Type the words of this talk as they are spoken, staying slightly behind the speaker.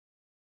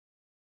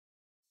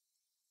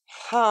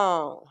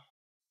Huh.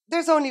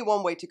 There's only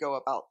one way to go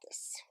about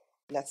this.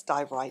 Let's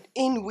dive right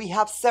in. We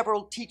have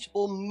several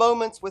teachable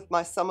moments with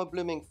my summer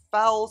blooming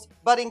phals,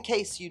 but in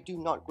case you do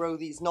not grow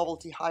these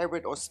novelty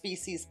hybrid or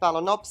species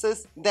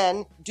Phalaenopsis,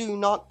 then do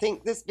not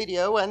think this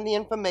video and the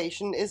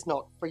information is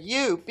not for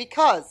you,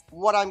 because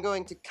what I'm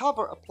going to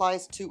cover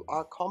applies to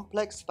our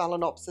complex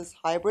Phalaenopsis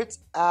hybrids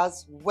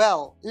as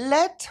well.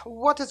 Let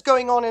what is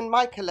going on in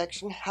my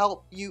collection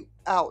help you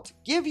out.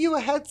 Give you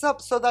a heads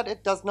up so that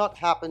it does not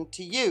happen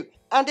to you.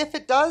 And if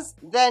it does,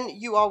 then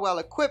you are well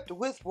equipped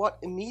with what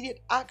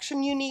immediate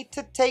action you need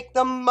to take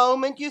the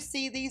moment you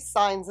see these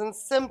signs and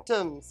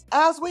symptoms.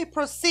 As we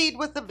proceed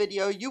with the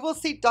video, you will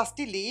see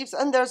dusty leaves,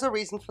 and there's a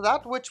reason for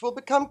that, which will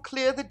become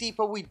clear the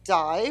deeper we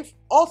dive.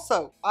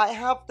 Also, I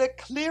have the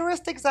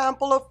clearest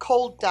example of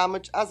cold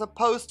damage as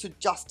opposed to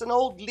just an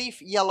old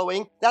leaf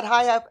yellowing that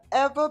I have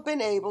ever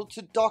been able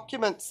to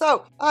document.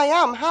 So I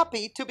am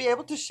happy to be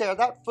able to share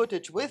that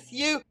footage with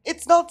you.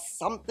 It's not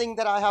something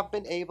that I have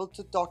been able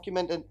to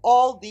document in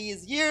all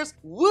these years.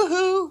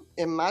 Woohoo!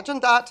 Imagine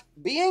that,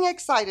 being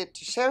excited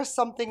to share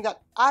something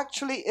that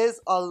actually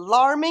is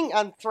alarming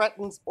and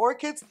threatens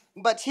orchids.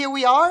 But here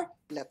we are,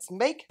 let's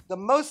make the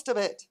most of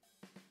it.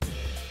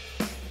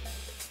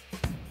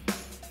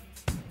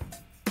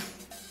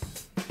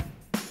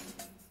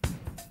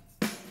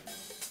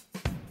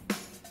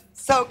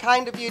 So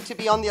kind of you to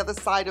be on the other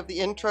side of the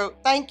intro.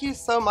 Thank you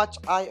so much.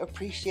 I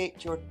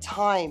appreciate your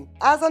time.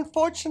 As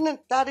unfortunate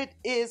that it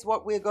is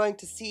what we're going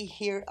to see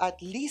here,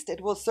 at least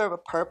it will serve a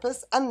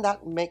purpose, and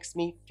that makes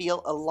me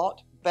feel a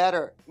lot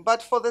better.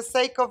 But for the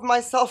sake of my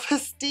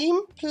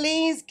self-esteem,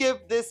 please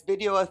give this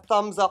video a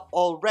thumbs up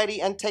already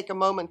and take a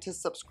moment to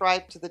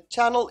subscribe to the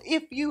channel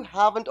if you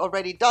haven't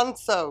already done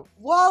so.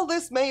 While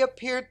this may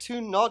appear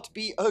to not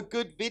be a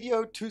good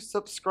video to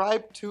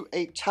subscribe to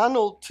a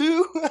channel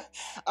to,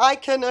 I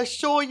can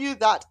assure you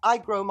that I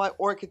grow my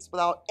orchids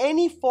without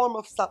any form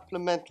of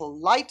supplemental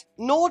light,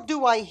 nor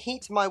do I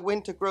heat my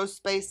winter grow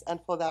space,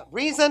 and for that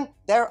reason,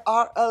 there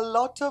are a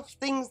lot of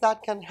things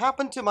that can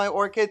happen to my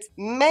orchids.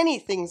 Many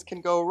things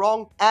can go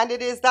wrong, and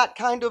it is that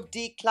kind of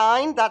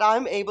decline that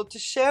I'm able to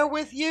share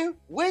with you,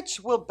 which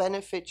will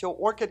benefit your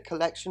orchid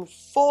collection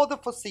for the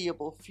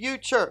foreseeable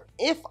future.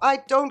 If I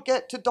don't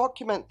get to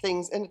document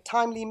things in a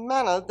timely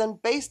manner, then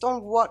based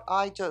on what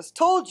I just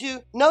told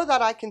you, know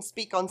that I can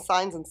speak on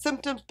signs and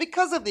symptoms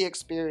because of the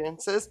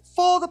experiences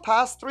for the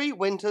past 3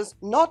 winters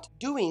not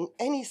doing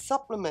any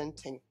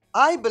supplementing.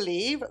 I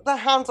believe the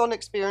hands-on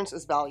experience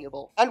is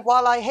valuable. And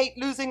while I hate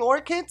losing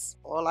orchids,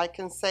 all I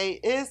can say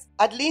is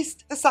at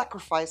least the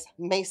sacrifice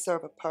may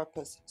serve a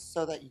purpose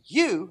so that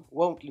you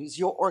won't lose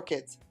your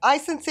orchids. I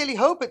sincerely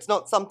hope it's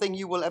not something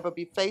you will ever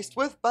be faced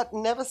with, but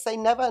never say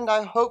never, and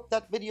I hope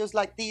that videos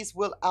like these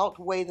will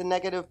outweigh the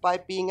negative by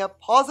being a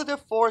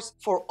positive force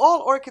for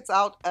all orchids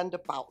out and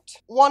about.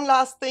 One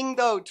last thing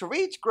though, to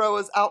reach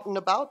growers out and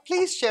about,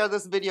 please share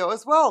this video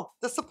as well.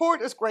 The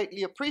support is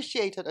greatly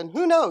appreciated, and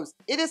who knows,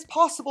 it is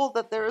possible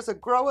that there is a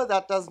grower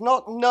that does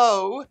not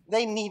know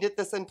they needed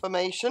this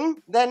information,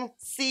 then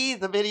see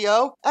the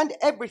video and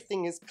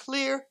everything is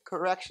clear,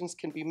 corrections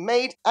can be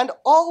made, and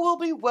all will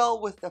be well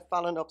with the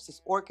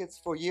Phalaenopsis orchids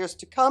for years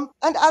to come.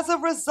 And as a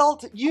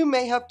result, you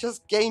may have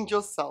just gained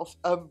yourself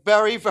a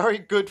very, very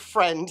good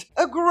friend,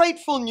 a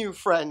grateful new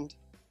friend.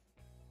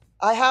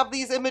 I have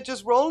these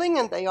images rolling,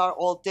 and they are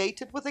all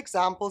dated with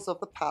examples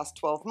of the past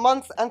 12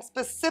 months and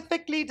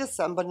specifically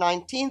December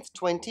 19th,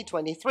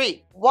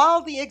 2023.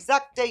 While the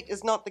exact date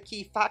is not the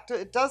key factor,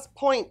 it does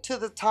point to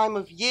the time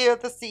of year,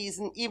 the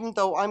season. Even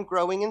though I'm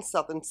growing in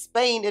southern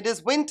Spain, it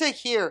is winter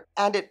here,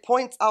 and it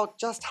points out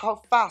just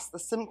how fast the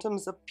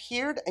symptoms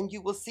appeared, and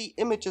you will see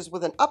images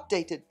with an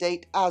updated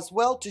date as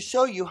well to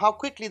show you how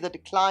quickly the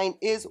decline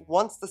is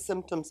once the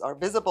symptoms are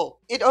visible.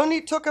 It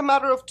only took a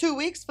matter of 2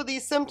 weeks for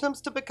these symptoms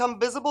to become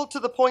visible, to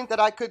the point that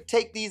I could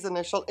take these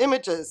initial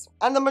images.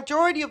 And the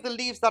majority of the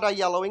leaves that are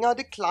yellowing are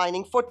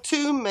declining for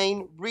 2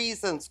 main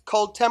reasons: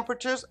 cold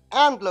temperatures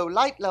and low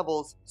light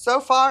levels. So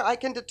far, I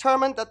can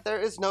determine that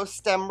there is no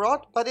stem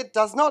rot, but it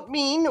does not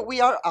mean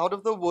we are out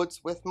of the woods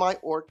with my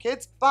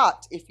orchids.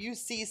 But if you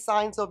see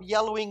signs of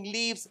yellowing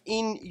leaves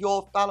in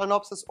your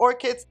Phalaenopsis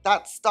orchids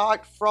that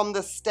start from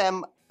the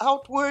stem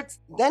outwards,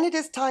 then it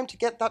is time to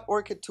get that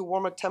orchid to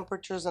warmer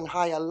temperatures and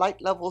higher light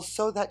levels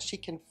so that she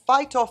can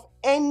fight off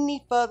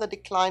any further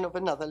decline of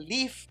another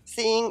leaf,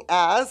 seeing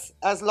as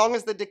long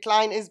as the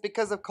decline is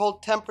because of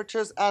cold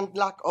temperatures and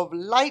lack of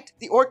light,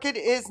 the orchid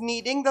is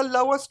needing the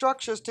lower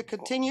structures to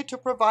continue to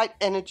provide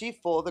energy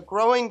for the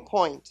growing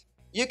point.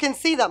 You can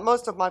see that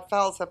most of my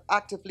phals have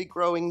actively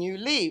growing new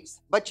leaves,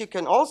 but you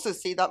can also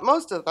see that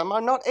most of them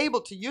are not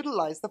able to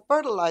utilize the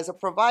fertilizer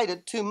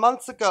provided 2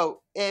 months ago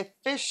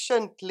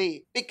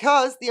efficiently,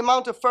 because the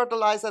amount of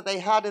fertilizer they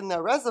had in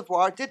their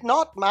reservoir did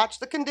not match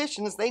the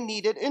conditions they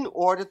needed in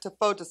order to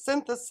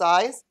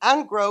photosynthesize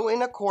and grow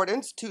in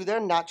accordance to their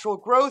natural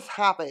growth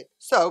habit.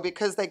 So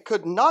because they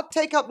could not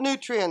take up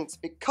nutrients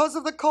because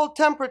of the cold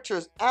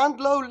temperatures and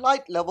low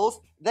light levels,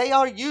 they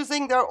are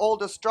using their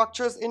older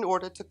structures in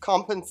order to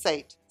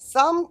compensate.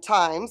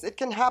 Sometimes it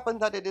can happen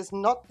that it is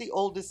not the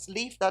oldest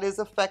leaf that is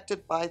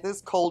affected by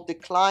this cold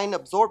decline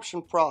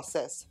absorption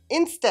process.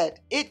 Instead,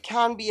 it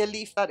can be a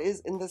leaf that is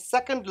in the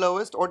second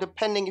lowest, or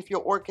depending if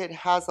your orchid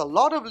has a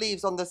lot of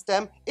leaves on the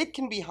stem, it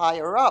can be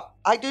higher up.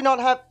 I do not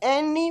have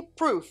any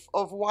proof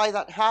of why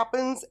that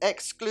happens,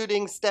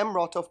 excluding stem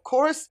rot of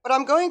course, but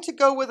I'm going to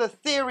go with a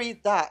theory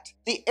that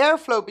the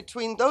airflow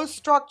between those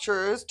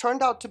structures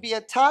turned out to be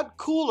a tad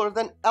cooler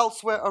than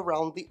elsewhere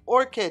around the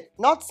orchid.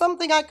 Not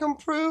something I can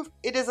prove,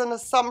 it is an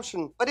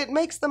assumption, but it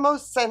makes the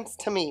most sense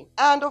to me.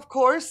 And of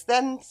course,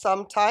 then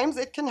sometimes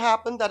it can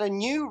happen that a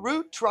new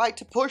root tried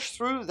to push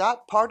through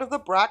that part of the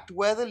bract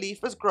where the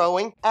leaf is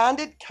growing, and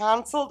it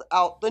cancelled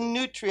out the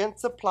nutrient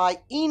supply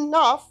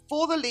enough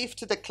for the leaf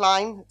to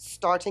decline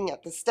starting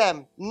at the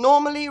stem.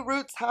 Normally,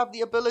 roots have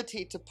the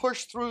ability to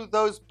push through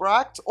those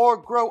bracts or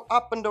grow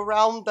up and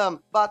around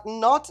them, but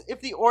not if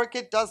the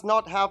orchid does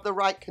not have the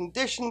right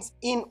conditions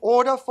in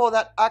order for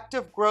that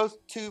active growth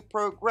to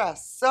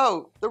progress.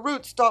 So the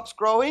root stops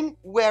growing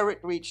where it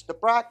reached the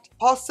bract,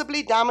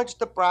 possibly damaged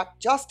the bract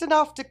just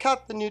enough to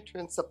cut the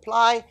nutrient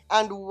supply,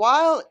 and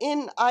while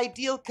in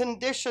ideal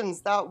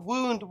conditions that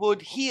wound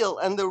would heal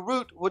and the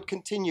root would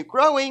continue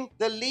growing,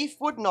 the leaf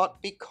would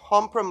not be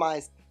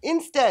compromised.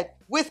 Instead,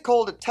 with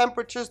colder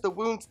temperatures, the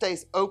wound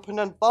stays open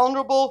and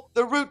vulnerable,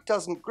 the root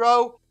doesn't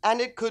grow, and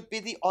it could be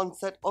the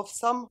onset of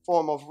some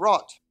form of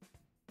rot.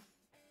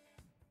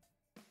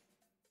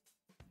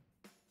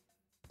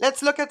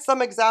 Let's look at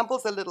some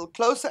examples a little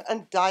closer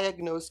and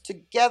diagnose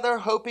together,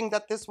 hoping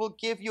that this will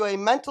give you a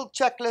mental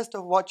checklist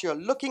of what you're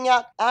looking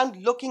at and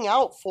looking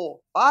out for.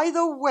 By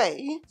the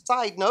way,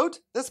 side note,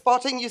 the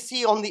spotting you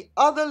see on the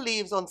other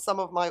leaves on some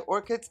of my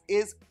orchids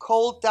is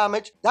cold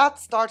damage that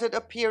started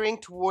appearing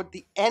toward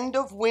the end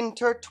of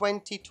winter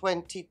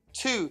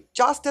 2022,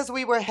 just as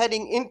we were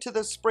heading into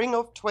the spring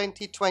of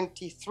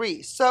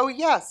 2023. So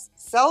yes,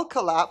 cell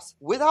collapse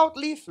without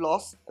leaf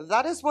loss,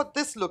 that is what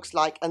this looks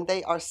like, and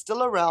they are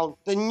still around.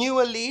 The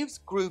newer leaves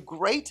grew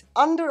great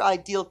under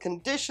ideal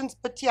conditions,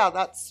 but yeah,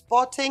 that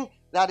spotting,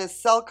 that is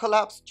cell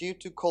collapse due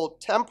to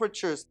cold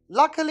temperatures.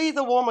 Luckily,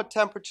 the warmer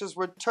temperatures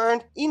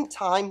returned in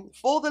time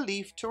for the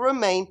leaf to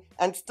remain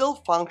and still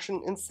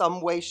function in some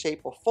way,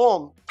 shape or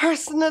form.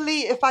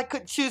 Personally, if I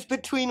could choose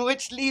between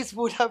which leaves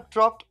would have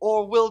dropped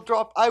or will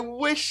drop, I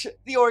wish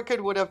the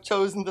orchid would have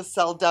chosen the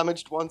cell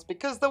damaged ones,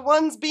 because the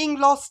ones being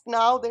lost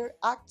now, they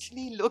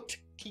actually looked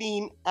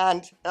clean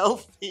and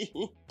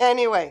healthy.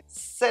 Anyway,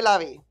 c'est la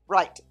vie.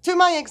 Right, to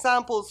my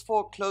examples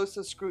for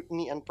closer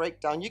scrutiny and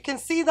breakdown. You can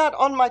see that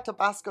on my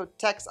Tabasco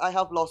text I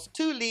have lost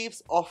 2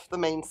 leaves off the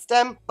main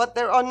stem, but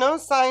there are no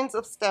signs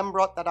of stem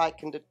rot that I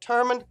can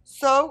determine,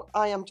 so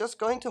I am just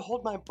going to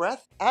hold my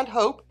breath and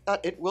hope that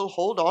it will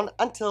hold on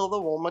until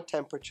the warmer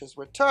temperatures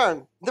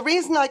return. The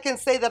reason I can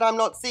say that I'm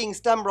not seeing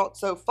stem rot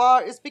so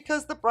far is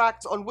because the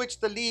bracts on which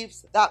the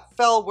leaves that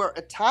fell were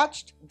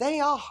attached, they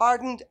are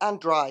hardened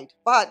and dried.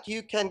 But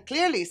you can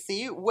clearly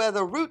see where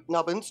the root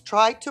nubbins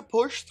tried to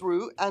push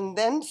through and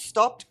then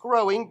stopped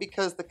growing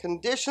because the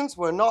conditions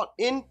were not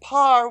in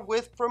par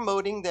with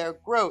promoting their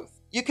growth.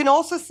 You can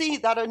also see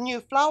that a new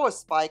flower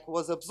spike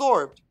was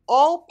absorbed,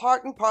 all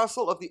part and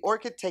parcel of the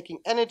orchid taking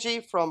energy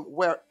from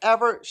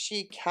wherever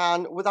she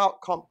can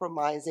without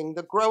compromising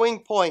the growing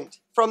point.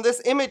 From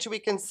this image, we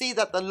can see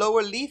that the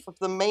lower leaf of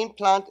the main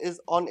plant is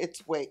on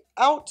its way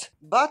out,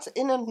 but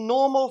in a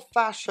normal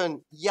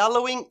fashion,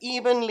 yellowing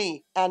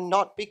evenly and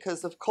not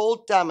because of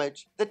cold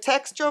damage. The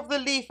texture of the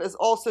leaf is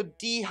also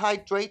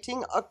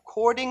dehydrating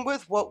according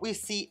with what we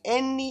see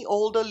any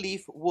older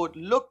leaf would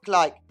look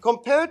like,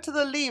 compared to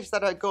the leaves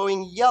that are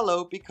going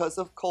yellow because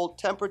of cold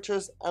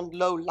temperatures and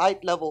low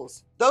light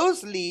levels.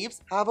 Those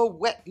leaves have a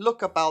wet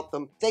look about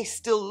them. They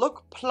still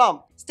look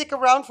plump. Stick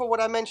around for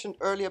what I mentioned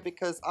earlier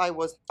because I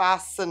was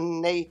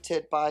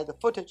fascinated by the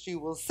footage you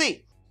will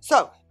see.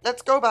 So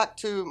let's go back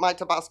to my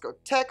Tabasco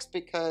text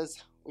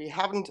because we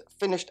haven't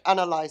finished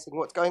analyzing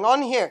what's going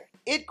on here.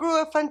 It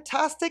grew a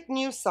fantastic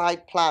new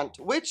side plant,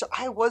 which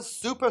I was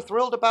super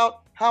thrilled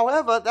about.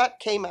 However, that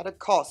came at a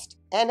cost,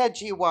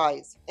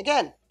 energy-wise.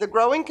 Again, the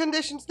growing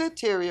conditions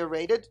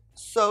deteriorated,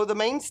 so the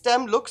main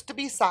stem looks to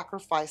be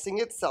sacrificing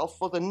itself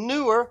for the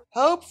newer,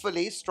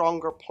 hopefully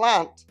stronger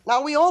plant.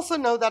 Now, we also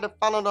know that a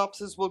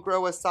Phalaenopsis will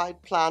grow a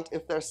side plant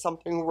if there's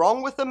something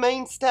wrong with the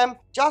main stem,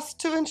 just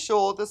to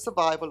ensure the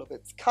survival of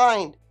its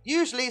kind.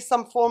 Usually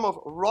some form of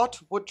rot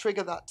would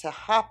trigger that to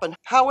happen.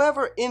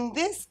 However, in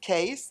this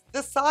case,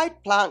 the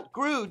side plant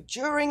grew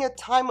during a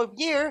time of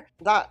year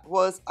that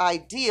was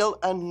ideal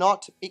and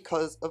not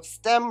because of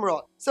stem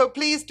rot. So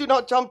please do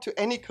not jump to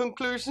any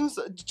conclusions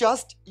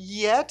just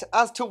yet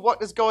as to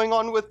what is going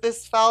on with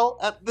this phal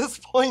at this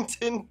point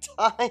in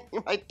time.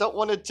 I don't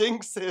want to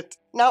jinx it.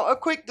 Now, a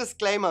quick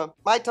disclaimer.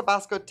 My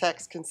Tabasco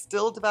text can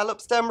still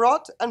develop stem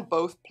rot and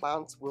both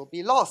plants will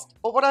be lost.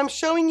 But what I'm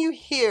showing you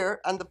here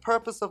and the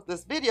purpose of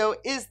this video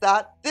is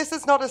that this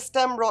is not a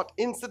stem rot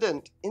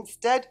incident,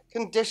 instead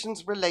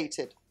conditions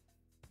related.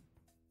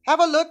 Have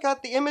a look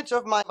at the image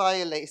of my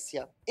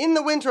Violacea. In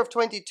the winter of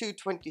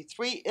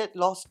 22-23, it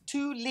lost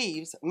 2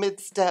 leaves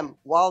mid-stem,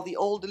 while the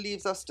older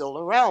leaves are still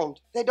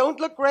around. They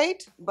don't look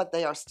great, but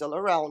they are still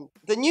around.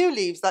 The new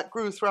leaves that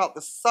grew throughout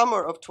the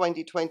summer of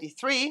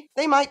 2023,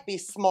 they might be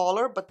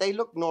smaller, but they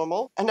look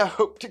normal, and I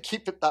hope to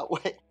keep it that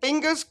way.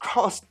 Fingers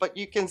crossed, but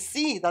you can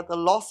see that the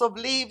loss of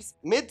leaves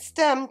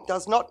mid-stem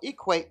does not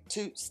equate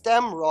to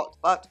stem rot,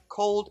 but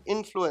cold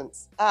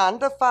influence. And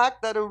the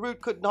fact that a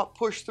root could not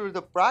push through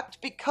the bract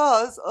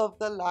because of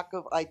the lack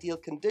of ideal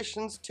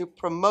conditions to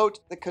promote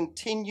the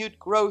continued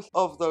growth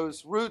of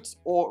those roots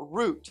or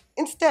root.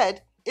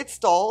 Instead, it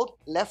stalled,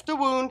 left a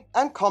wound,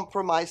 and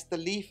compromised the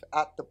leaf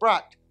at the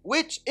bract,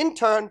 which in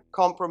turn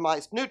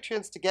compromised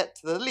nutrients to get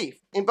to the leaf.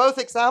 In both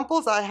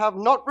examples, I have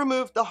not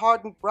removed the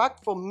hardened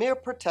bract for mere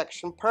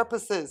protection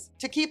purposes.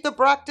 To keep the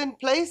bract in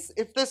place,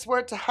 if this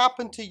were to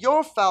happen to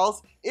your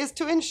phals, is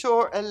to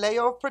ensure a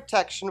layer of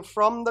protection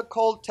from the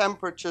cold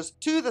temperatures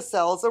to the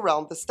cells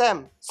around the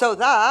stem. So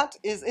that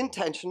is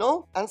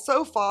intentional, and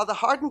so far the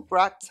hardened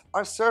bracts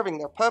are serving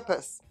their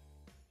purpose.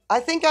 I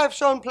think I've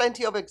shown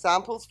plenty of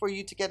examples for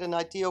you to get an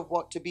idea of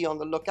what to be on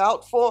the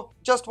lookout for.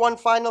 Just one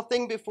final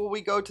thing before we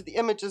go to the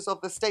images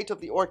of the state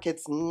of the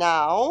orchids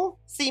now.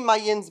 See my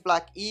Yin's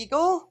Black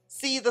Eagle?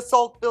 See the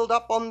salt build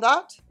up on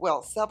that?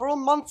 Well, several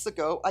months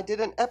ago, I did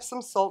an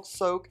Epsom salt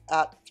soak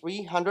at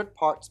 300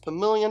 parts per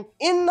million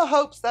in the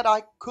hopes that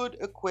I could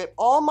equip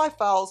all my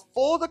phals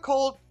for the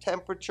cold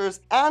temperatures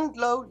and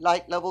low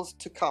light levels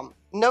to come.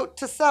 Note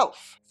to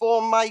self,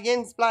 for my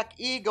Yin's Black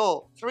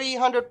Eagle,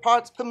 300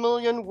 parts per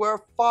million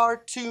were far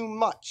too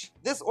much.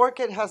 This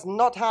orchid has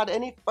not had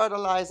any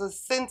fertilizers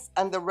since,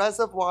 and the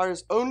reservoir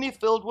is only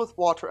filled with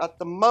water at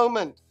the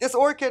moment. This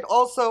orchid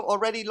also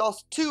already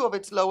lost 2 of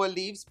its lower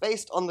leaves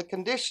based on the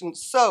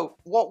conditions, so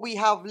what we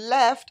have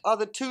left are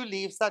the 2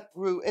 leaves that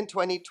grew in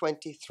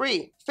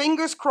 2023.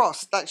 Fingers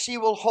crossed that she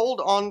will hold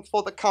on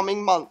for the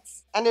coming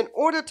months. And in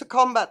order to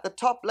combat the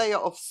top layer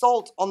of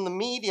salt on the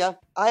media,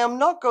 I am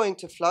not going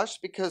to flush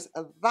because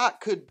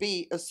that could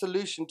be a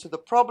solution to the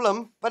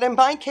problem. But in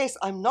my case,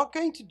 I'm not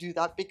going to do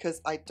that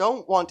because I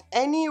don't want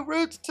any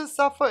roots to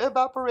suffer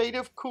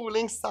evaporative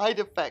cooling side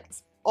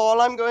effects.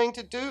 All I'm going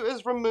to do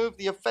is remove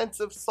the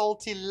offensive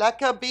salty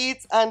leca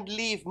beads and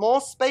leave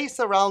more space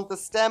around the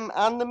stem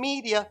and the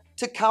media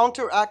to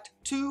counteract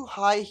too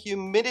high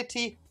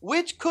humidity,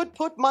 which could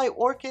put my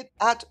orchid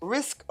at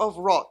risk of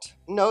rot.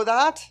 Know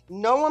that?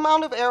 No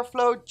amount of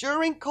airflow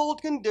during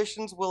cold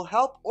conditions will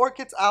help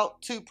orchids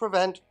out to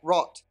prevent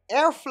rot.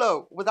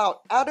 Airflow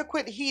without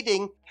adequate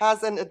heating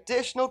has an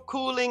additional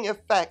cooling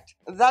effect.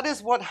 That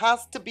is what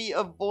has to be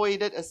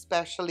avoided,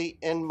 especially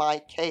in my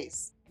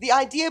case. The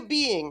idea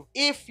being,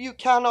 if you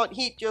cannot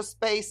heat your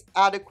space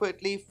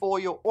adequately for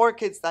your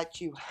orchids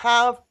that you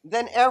have,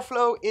 then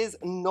airflow is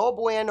no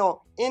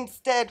bueno.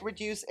 Instead,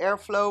 reduce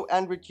airflow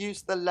and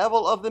reduce the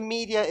level of the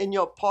media in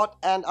your pot,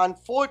 and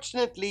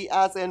unfortunately,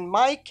 as in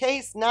my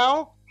case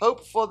now,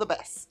 hope for the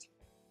best.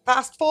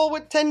 Fast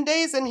forward 10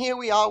 days and here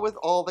we are with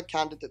all the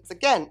candidates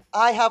again.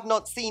 I have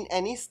not seen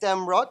any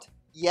stem rot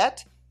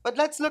yet, but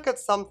let's look at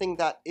something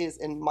that is,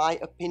 in my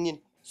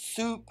opinion,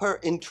 super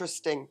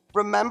interesting.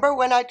 Remember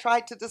when I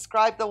tried to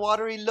describe the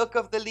watery look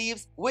of the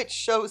leaves, which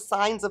show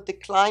signs of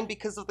decline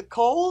because of the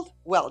cold?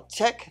 Well,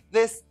 check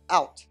this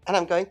out. And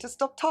I'm going to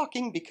stop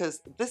talking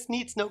because this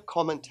needs no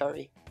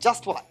commentary.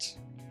 Just watch.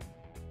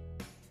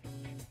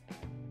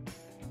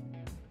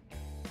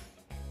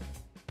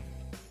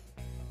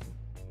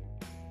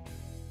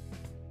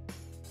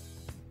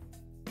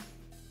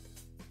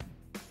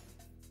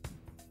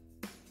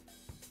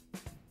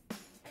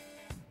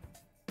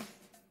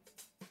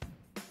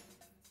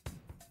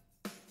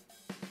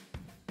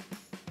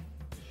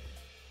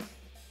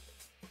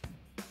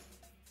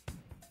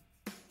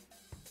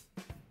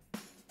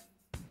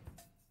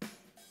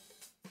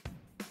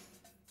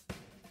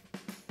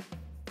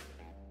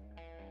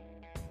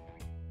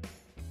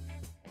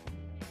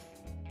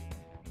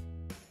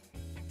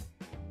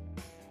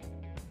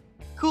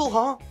 Cool,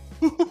 huh?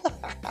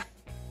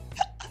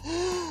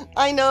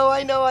 I know,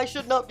 I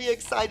should not be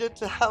excited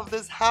to have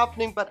this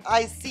happening, but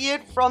I see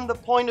it from the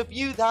point of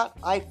view that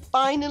I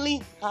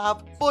finally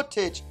have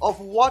footage of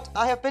what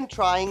I have been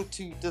trying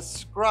to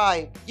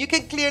describe. You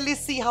can clearly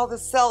see how the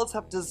cells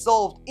have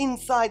dissolved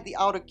inside the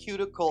outer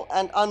cuticle,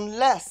 and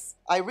unless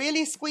I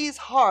really squeeze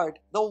hard,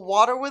 the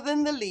water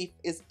within the leaf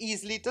is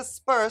easily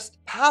dispersed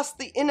past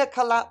the inner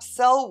collapsed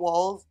cell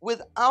walls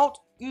without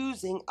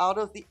oozing out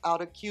of the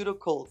outer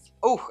cuticles.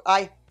 Oh,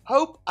 I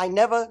hope I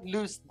never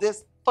lose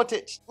this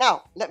footage.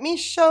 Now, let me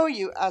show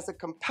you as a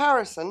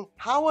comparison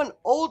how an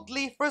old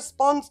leaf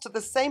responds to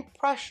the same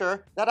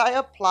pressure that I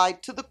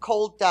applied to the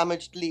cold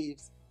damaged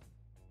leaves.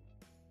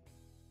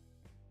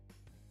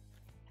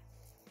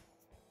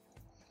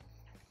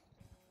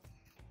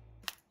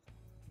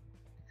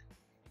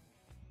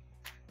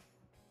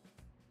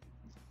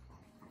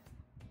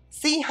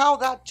 See how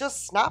that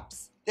just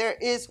snaps? There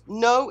is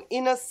no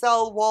inner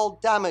cell wall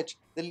damage.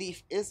 The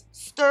leaf is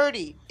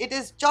sturdy. It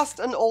is just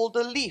an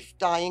older leaf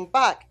dying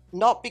back,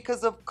 not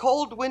because of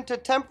cold winter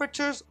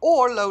temperatures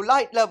or low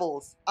light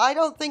levels. I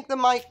don't think the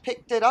mic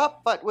picked it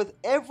up, but with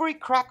every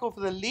crack of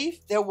the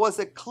leaf, there was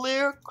a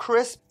clear,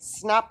 crisp,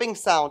 snapping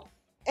sound.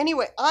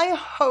 Anyway, I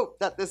hope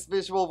that this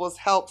visual was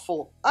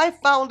helpful. I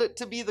found it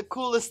to be the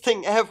coolest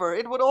thing ever.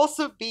 It would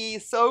also be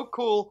so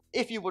cool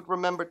if you would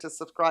remember to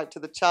subscribe to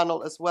the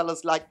channel as well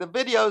as like the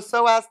video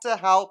so as to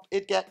help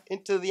it get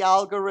into the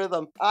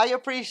algorithm. I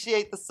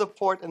appreciate the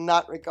support in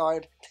that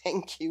regard.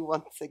 Thank you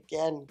once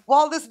again.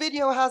 While this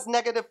video has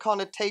negative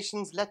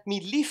connotations, let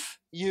me leave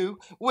you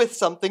with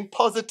something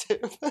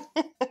positive.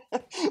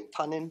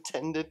 Pun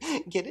intended.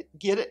 Get it?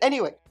 Get it?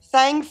 Anyway,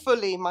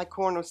 thankfully my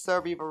corner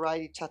Serbi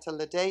variety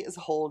Chateladeae is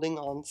holding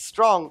on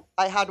strong.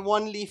 I had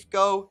one leaf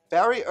go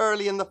very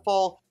early in the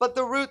fall, but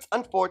the roots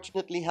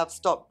unfortunately have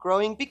stopped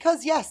growing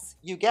because yes,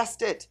 you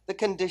guessed it, the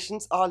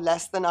conditions are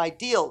less than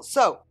ideal.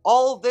 So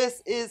all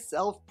this is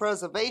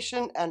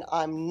self-preservation and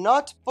I'm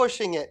not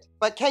pushing it.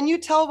 But can you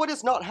tell what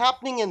is not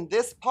happening in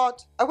this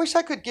pot? I wish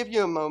I could give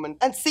you a moment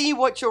and see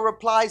what your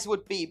replies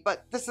would be,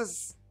 but this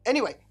is...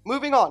 Anyway,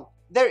 moving on.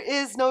 There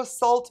is no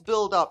salt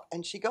buildup,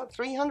 and she got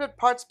 300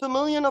 parts per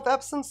million of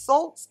Epsom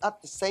salts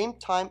at the same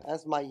time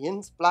as my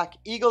Yin's Black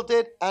Eagle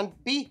did, and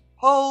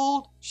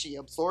behold, she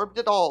absorbed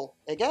it all.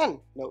 Again,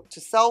 note to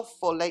self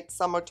for late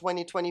summer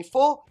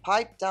 2024,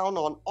 pipe down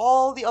on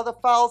all the other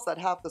fowls that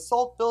have the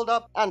salt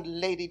buildup, and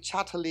Lady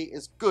Chateladeae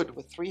is good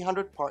with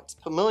 300 parts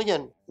per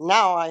million.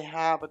 Now I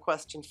have a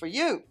question for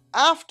you.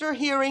 After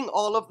hearing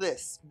all of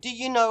this, do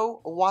you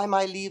know why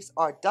my leaves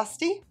are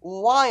dusty?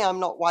 Why I'm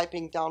not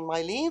wiping down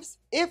my leaves?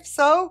 If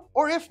so,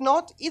 or if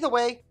not, either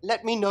way,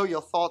 let me know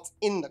your thoughts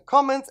in the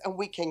comments and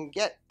we can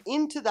get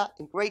into that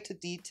in greater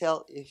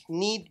detail if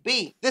need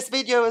be. This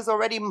video is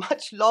already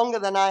much longer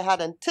than I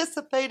had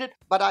anticipated,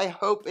 but I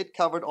hope it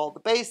covered all the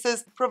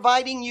bases,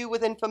 providing you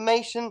with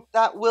information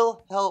that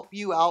will help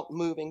you out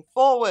moving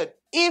forward.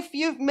 If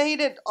you've made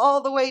it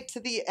all the way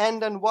to the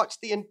end and watched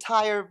the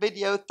entire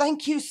video,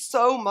 thank you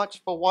so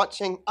much for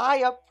watching. I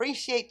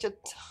appreciate your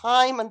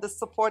time and the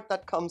support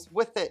that comes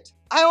with it.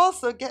 I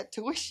also get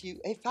to wish you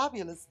a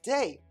fabulous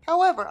day.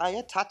 However, I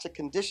attach a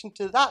condition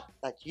to that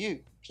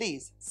you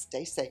please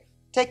stay safe.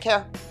 Take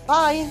care.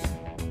 Bye.